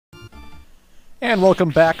And welcome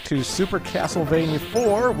back to Super Castlevania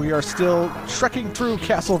 4. We are still trekking through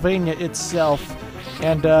Castlevania itself.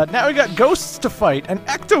 And now we got ghosts to fight, and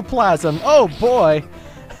ectoplasm! Oh boy!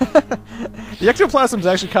 The ectoplasm is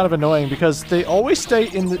actually kind of annoying because they always stay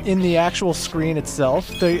in the actual screen itself.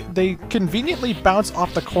 They conveniently bounce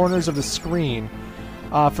off the corners of the screen.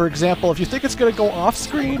 For example, if you think it's going to go off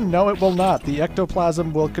screen, no it will not. The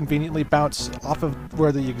ectoplasm will conveniently bounce off of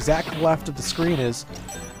where the exact left of the screen is.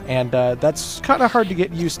 And that's kind of hard to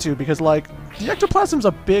get used to because, like, the ectoplasm's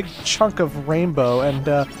a big chunk of rainbow, and,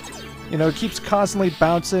 you know, it keeps constantly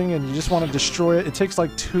bouncing, and you just want to destroy it. It takes,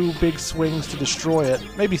 like, 2 big swings to destroy it.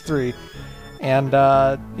 Maybe 3. And,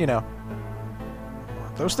 you know,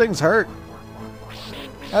 those things hurt.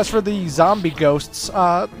 As for the zombie ghosts,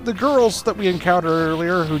 the girls that we encountered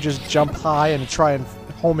earlier who just jump high and try and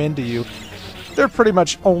home into you, they're pretty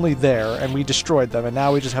much only there, and we destroyed them, and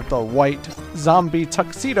now we just have the white zombie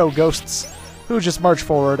tuxedo ghosts who just march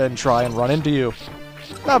forward and try and run into you.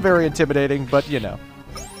 Not very intimidating, but you know.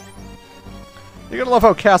 You're gonna love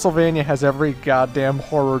how Castlevania has every goddamn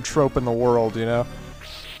horror trope in the world, you know?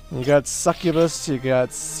 You got succubus, you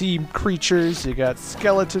got sea creatures, you got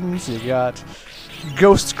skeletons, you got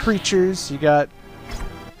ghost creatures, you got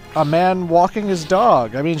a man walking his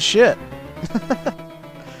dog. I mean, shit.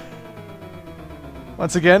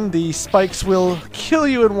 Once again, the spikes will kill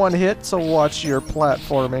you in one hit, so watch your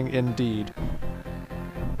platforming indeed.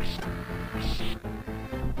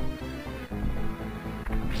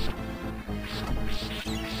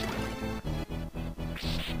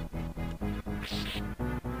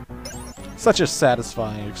 Such a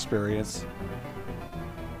satisfying experience.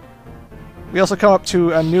 We also come up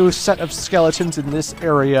to a new set of skeletons in this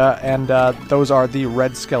area, and those are the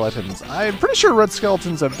red skeletons. I'm pretty sure red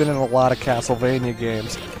skeletons have been in a lot of Castlevania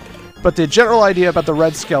games, but the general idea about the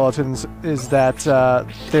red skeletons is that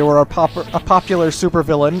they were a popular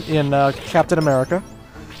supervillain in Captain America,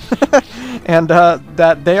 and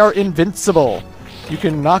that they are invincible. You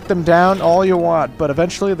can knock them down all you want, but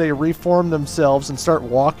eventually they reform themselves and start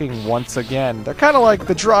walking once again. They're kind of like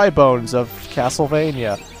the dry bones of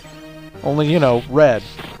Castlevania. Only, you know, red.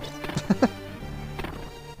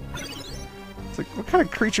 It's like, what kind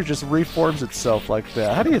of creature just reforms itself like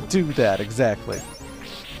that? How do you do that, exactly?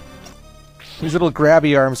 These little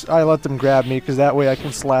grabby arms, I let them grab me, because that way I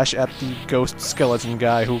can slash at the ghost skeleton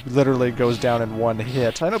guy who literally goes down in one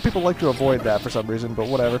hit. I know people like to avoid that for some reason, but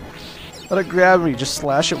whatever. Let it grab me, just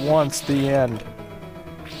slash it once, the end.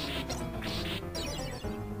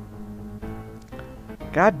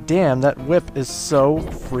 God damn, that whip is so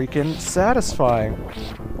freaking satisfying.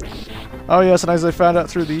 Oh yes, and as I found out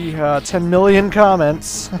through the 10 million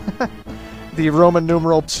comments, the Roman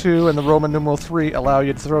numeral 2 and the Roman numeral 3 allow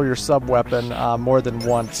you to throw your sub-weapon more than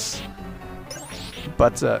once.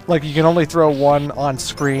 But, like, you can only throw one on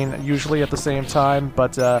screen, usually at the same time,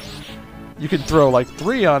 but you can throw, like,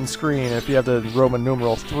 3 on screen if you have the Roman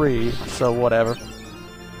numeral 3, so whatever.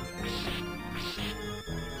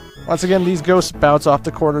 Once again, these ghosts bounce off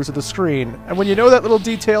the corners of the screen, and when you know that little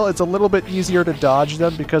detail, it's a little bit easier to dodge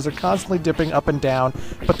them because they're constantly dipping up and down,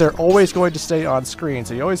 but they're always going to stay on screen,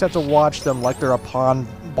 so you always have to watch them like they're a pawn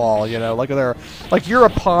ball, you know, like you're a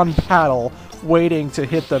pawn paddle waiting to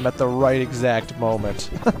hit them at the right exact moment.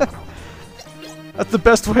 That's the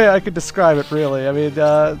best way I could describe it, really. I mean,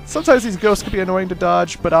 sometimes these ghosts can be annoying to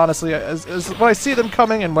dodge, but honestly, when I see them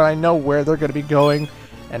coming and when I know where they're going to be going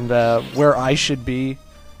and where I should be,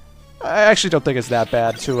 I actually don't think it's that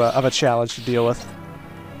bad of a challenge to deal with.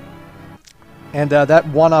 And that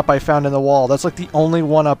 1-up I found in the wall, that's like the only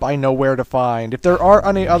 1-up I know where to find. If there are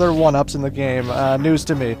any other 1-ups in the game, news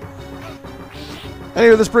to me.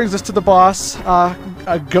 Anyway, this brings us to the boss,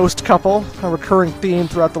 a ghost couple, a recurring theme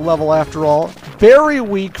throughout the level after all. Very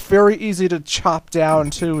weak, very easy to chop down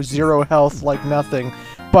to 0 health like nothing.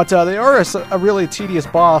 But they are a really tedious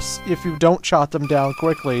boss if you don't chop them down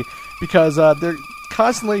quickly, because they're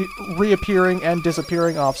constantly reappearing and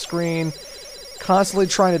disappearing off screen, constantly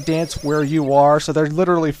trying to dance where you are, so they're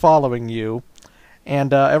literally following you.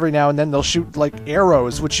 And every now and then they'll shoot, like,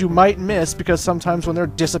 arrows, which you might miss, because sometimes when they're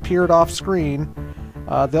disappeared off screen,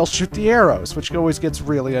 they'll shoot the arrows, which always gets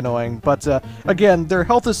really annoying. But again, their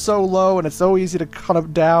health is so low and it's so easy to cut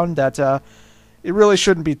them down that it really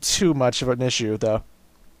shouldn't be too much of an issue, though.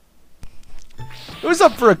 Who's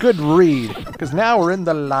up for a good read? Because now we're in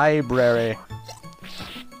the library.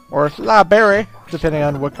 Or library, depending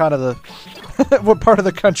on what kind of the what part of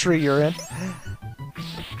the country you're in.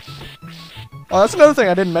 Oh, that's another thing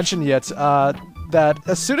I didn't mention yet. That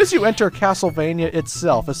as soon as you enter Castlevania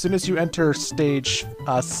itself, as soon as you enter stage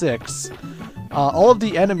 6, all of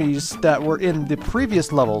the enemies that were in the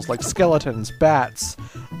previous levels, like skeletons, bats,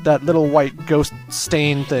 that little white ghost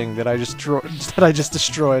stain thing that I just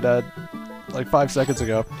destroyed like 5 seconds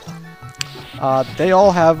ago, they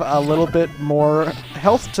all have a little bit more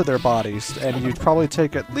health to their bodies, and you'd probably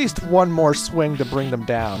take at least one more swing to bring them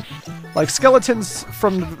down. Like, skeletons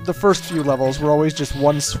from the first few levels were always just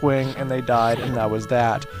one swing and they died, and that was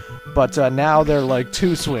that. But now they're like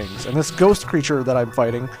 2 swings, and this ghost creature that I'm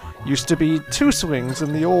fighting used to be 2 swings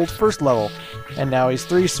in the old first level, and now he's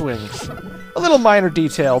 3 swings. A little minor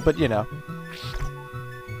detail, but you know.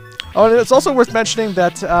 Oh, and it's also worth mentioning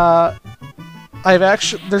that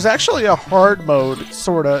there's actually a hard mode,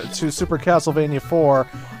 sorta, to Super Castlevania 4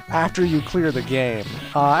 after you clear the game.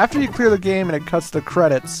 After you clear the game and it cuts the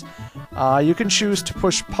credits, you can choose to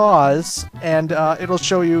push pause, and it'll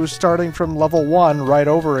show you starting from level 1 right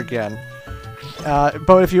over again.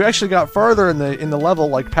 But if you actually got farther in the level,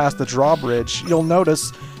 like past the drawbridge, you'll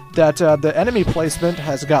notice that the enemy placement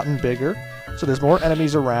has gotten bigger, so there's more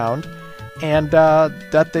enemies around, and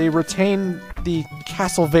that they retain the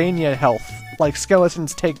Castlevania health. Like,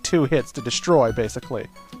 skeletons take 2 hits to destroy, basically.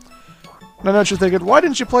 And I know what you're thinking, why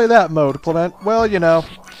didn't you play that mode, Clement? Well, you know,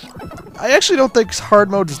 I actually don't think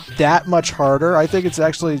hard mode is that much harder. I think it's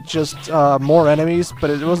actually just more enemies,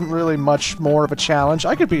 but it wasn't really much more of a challenge.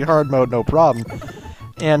 I could beat hard mode, no problem.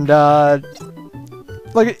 And,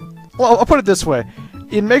 like, well, I'll put it this way.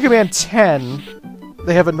 In Mega Man 10,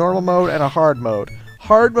 they have a normal mode and a hard mode.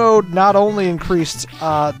 Hard mode not only increased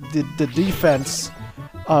the defense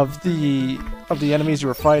of the enemies you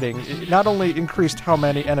were fighting, it not only increased how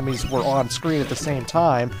many enemies were on screen at the same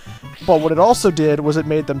time, but what it also did was it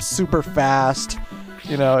made them super fast.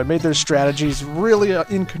 You know, it made their strategies really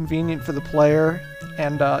inconvenient for the player,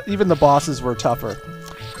 and even the bosses were tougher.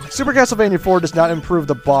 Super Castlevania 4 does not improve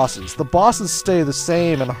the bosses. The bosses stay the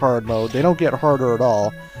same in hard mode. They don't get harder at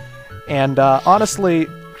all. And honestly,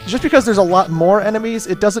 just because there's a lot more enemies,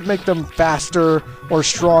 it doesn't make them faster or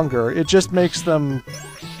stronger. It just makes them,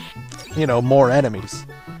 you know, more enemies.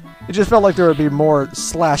 It just felt like there would be more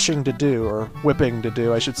slashing to do, or whipping to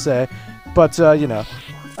do, I should say. But, you know,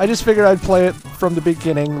 I just figured I'd play it from the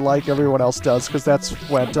beginning like everyone else does, because that's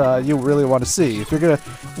what you really want to see. If you're going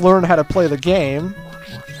to learn how to play the game,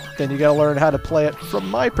 then you got to learn how to play it from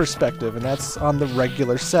my perspective, and that's on the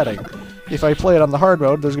regular setting. If I play it on the hard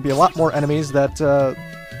mode, there's going to be a lot more enemies that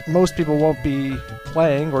most people won't be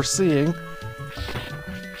playing or seeing.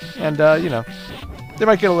 And, you know, they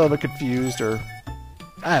might get a little bit confused, or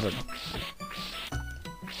I don't know.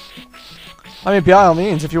 I mean, by all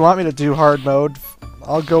means, if you want me to do hard mode,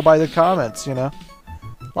 I'll go by the comments, you know.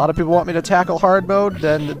 A lot of people want me to tackle hard mode,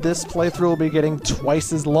 then this playthrough will be getting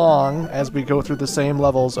twice as long as we go through the same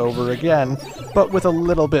levels over again, but with a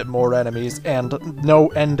little bit more enemies and no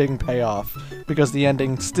ending payoff, because the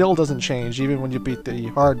ending still doesn't change even when you beat the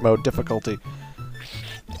hard mode difficulty.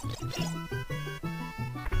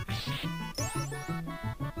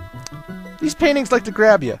 These paintings like to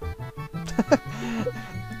grab you.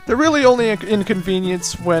 They're really only an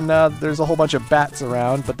inconvenience when there's a whole bunch of bats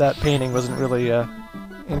around, but that painting wasn't really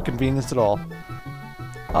inconvenienced at all.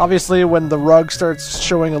 Obviously, when the rug starts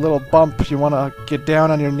showing a little bump, you want to get down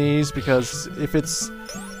on your knees, because if it's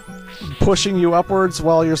pushing you upwards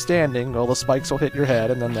while you're standing, well, the spikes will hit your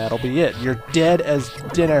head, and then that'll be it. You're dead as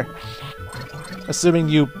dinner. Assuming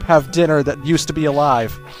you have dinner that used to be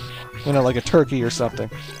alive. You know, like a turkey or something.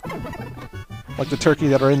 Like the turkey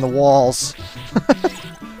that are in the walls.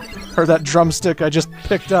 Or that drumstick I just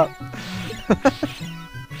picked up.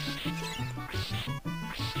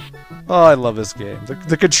 Oh, I love this game.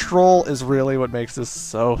 The control is really what makes this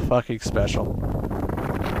so fucking special.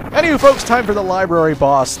 Anyway, folks, time for the library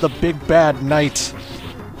boss, the Big Bad Knight.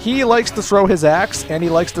 He likes to throw his axe, and he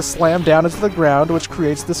likes to slam down into the ground, which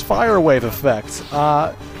creates this fire wave effect.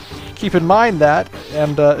 Keep in mind that,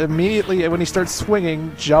 and immediately when he starts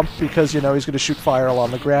swinging, jump, because, you know, he's going to shoot fire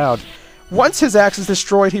along the ground. Once his axe is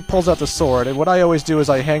destroyed, he pulls out the sword, and what I always do is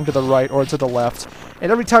I hang to the right or to the left, and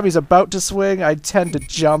every time he's about to swing, I tend to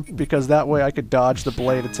jump, because that way I could dodge the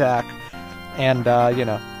blade attack, and, you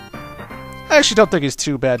know, I actually don't think he's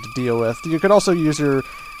too bad to deal with. You can also use your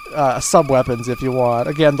sub-weapons if you want.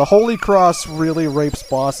 Again, the Holy Cross really rapes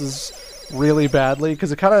bosses really badly,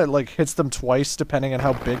 because it kind of, like, hits them twice, depending on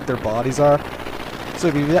how big their bodies are. So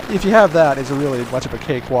if you have that, it's really much of a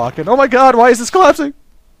cakewalk, and oh my god, why is this collapsing?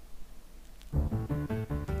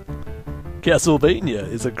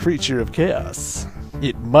 Castlevania is a creature of chaos.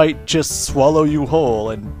 It might just swallow you whole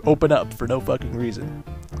and open up for no fucking reason.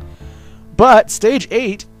 But Stage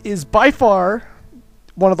 8 is by far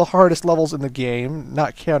one of the hardest levels in the game,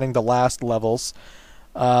 not counting the last levels.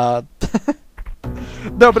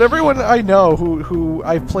 No, but everyone I know who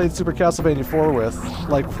I've played Super Castlevania 4 with,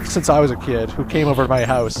 like, since I was a kid, who came over to my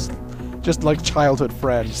house, just like childhood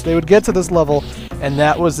friends, they would get to this level, and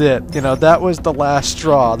that was it. You know, that was the last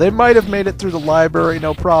straw. They might have made it through the library,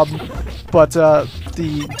 no problem, but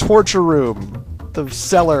the torture room, the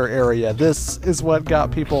cellar area, this is what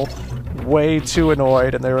got people way too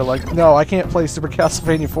annoyed, and they were like, no, I can't play Super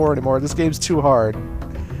Castlevania 4 anymore. This game's too hard.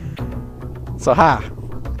 So,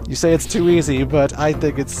 you say it's too easy, but I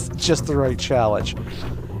think it's just the right challenge.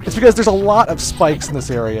 It's because there's a lot of spikes in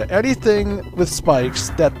this area. Anything with spikes,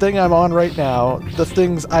 that thing I'm on right now, the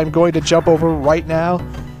things I'm going to jump over right now,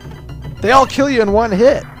 they all kill you in one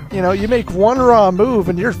hit. You know, you make one raw move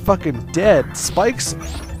and you're fucking dead. Spikes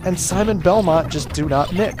and Simon Belmont just do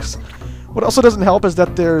not mix. What also doesn't help is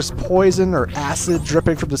that there's poison or acid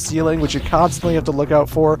dripping from the ceiling, which you constantly have to look out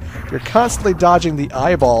for. You're constantly dodging the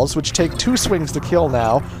eyeballs, which take 2 swings to kill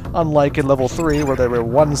now, unlike in level 3 where they were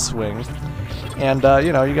 1 swing. And,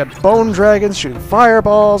 you know, you got bone dragons shooting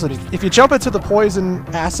fireballs, and if you jump into the poison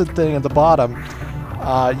acid thing at the bottom,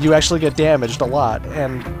 you actually get damaged a lot.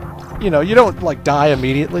 And, you know, you don't, like, die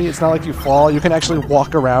immediately. It's not like you fall. You can actually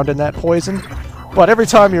walk around in that poison. But every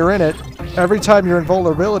time you're in it, every time your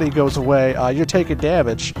invulnerability goes away, you're taking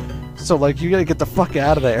damage. So, like, you gotta get the fuck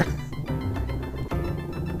out of there.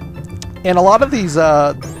 And a lot of these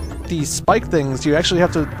spike things, you actually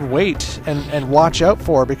have to wait and watch out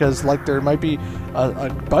for, because, like, there might be a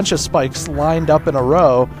bunch of spikes lined up in a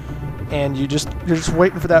row, and you're just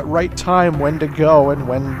waiting for that right time when to go and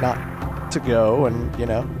when not to go, and, you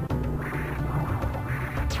know.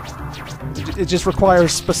 It just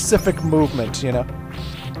requires specific movement, you know.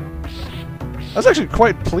 I was actually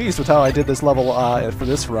quite pleased with how I did this level for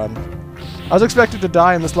this run. I was expecting to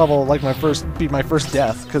die in this level like be my first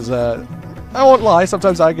death, because I won't lie,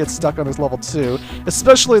 sometimes I get stuck on this level too,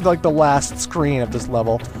 especially like the last screen of this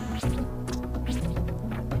level.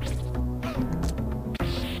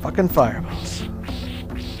 Fucking fireballs.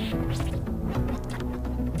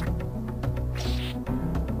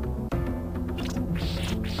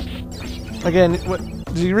 Again,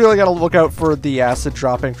 you really gotta look out for the acid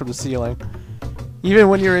dropping from the ceiling. Even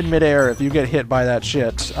when you're in midair, if you get hit by that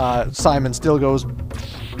shit, Simon still goes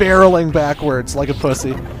barreling backwards like a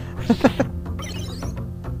pussy.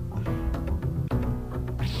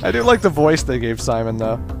 I do like the voice they gave Simon,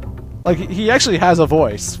 though. Like, he actually has a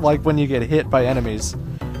voice, like when you get hit by enemies.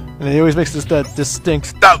 And he always makes this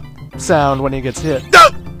distinct sound when he gets hit. I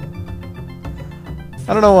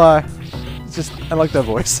don't know why. It's just, I like that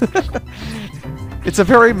voice. It's a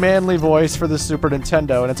very manly voice for the Super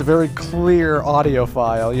Nintendo, and it's a very clear audio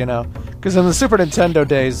file, you know? Because in the Super Nintendo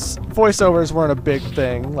days, voiceovers weren't a big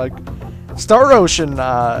thing. Like, Star Ocean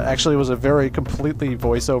actually was a very completely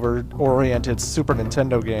voiceover-oriented Super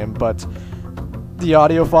Nintendo game, but the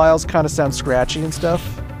audio files kind of sound scratchy and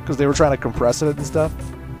stuff, because they were trying to compress it and stuff.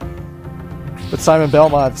 But Simon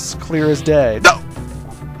Belmont's clear as day. No!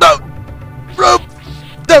 No! Rope!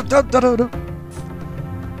 No, no, no, no, no!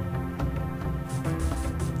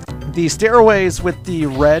 The stairways with the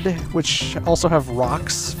red, which also have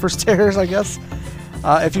rocks for stairs, I guess.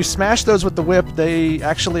 If you smash those with the whip, they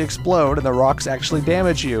actually explode, and the rocks actually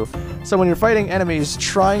damage you. So when you're fighting enemies,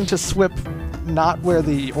 trying to swip not where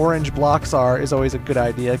the orange blocks are is always a good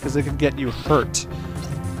idea, because it can get you hurt.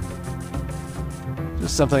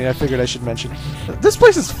 Just something I figured I should mention. This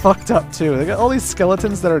place is fucked up, too. They got all these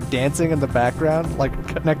skeletons that are dancing in the background, like,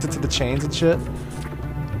 connected to the chains and shit.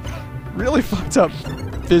 Really fucked up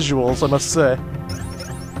visuals, I must say.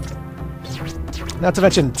 Not to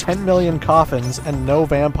mention 10 million coffins and no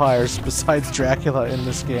vampires besides Dracula in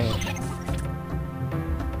this game.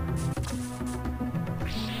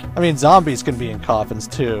 I mean, zombies can be in coffins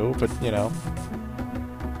too, but, you know.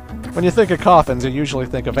 When you think of coffins, you usually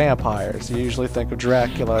think of vampires. You usually think of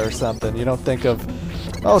Dracula or something. You don't think of,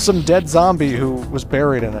 oh, some dead zombie who was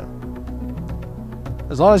buried in it.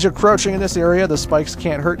 As long as you're crouching in this area, the spikes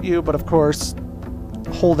can't hurt you, but of course,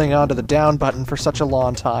 holding onto the down button for such a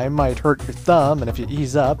long time might hurt your thumb, and if you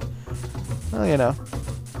ease up, well, you know.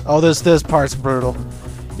 Oh, this part's brutal.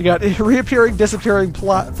 You got reappearing, disappearing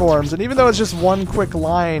platforms, and even though it's just one quick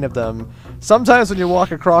line of them, sometimes when you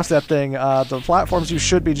walk across that thing, the platforms you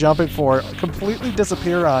should be jumping for completely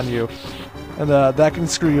disappear on you, and that can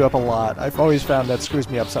screw you up a lot. I've always found that screws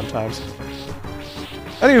me up sometimes.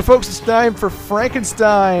 Anyway, folks, it's time for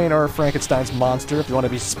Frankenstein, or Frankenstein's monster, if you want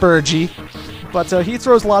to be spurgy. But he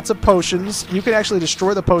throws lots of potions. You can actually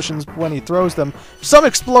destroy the potions when he throws them. Some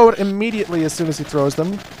explode immediately as soon as he throws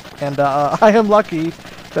them. And I am lucky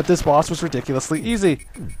that this boss was ridiculously easy.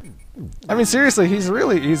 I mean, seriously, he's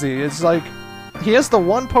really easy. It's like, He has the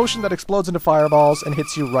one potion that explodes into fireballs and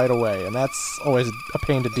hits you right away, and that's always a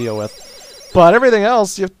pain to deal with. But everything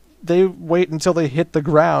else, they wait until they hit the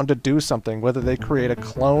ground to do something, whether they create a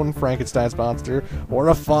clone Frankenstein's monster or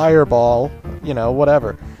a fireball, you know,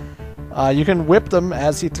 whatever. You can whip them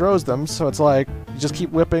as he throws them, so it's like, you just keep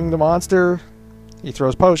whipping the monster, he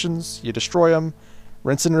throws potions, you destroy him,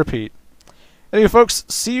 rinse and repeat. Anyway, folks,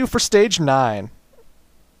 see you for Stage 9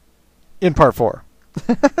 in Part 4.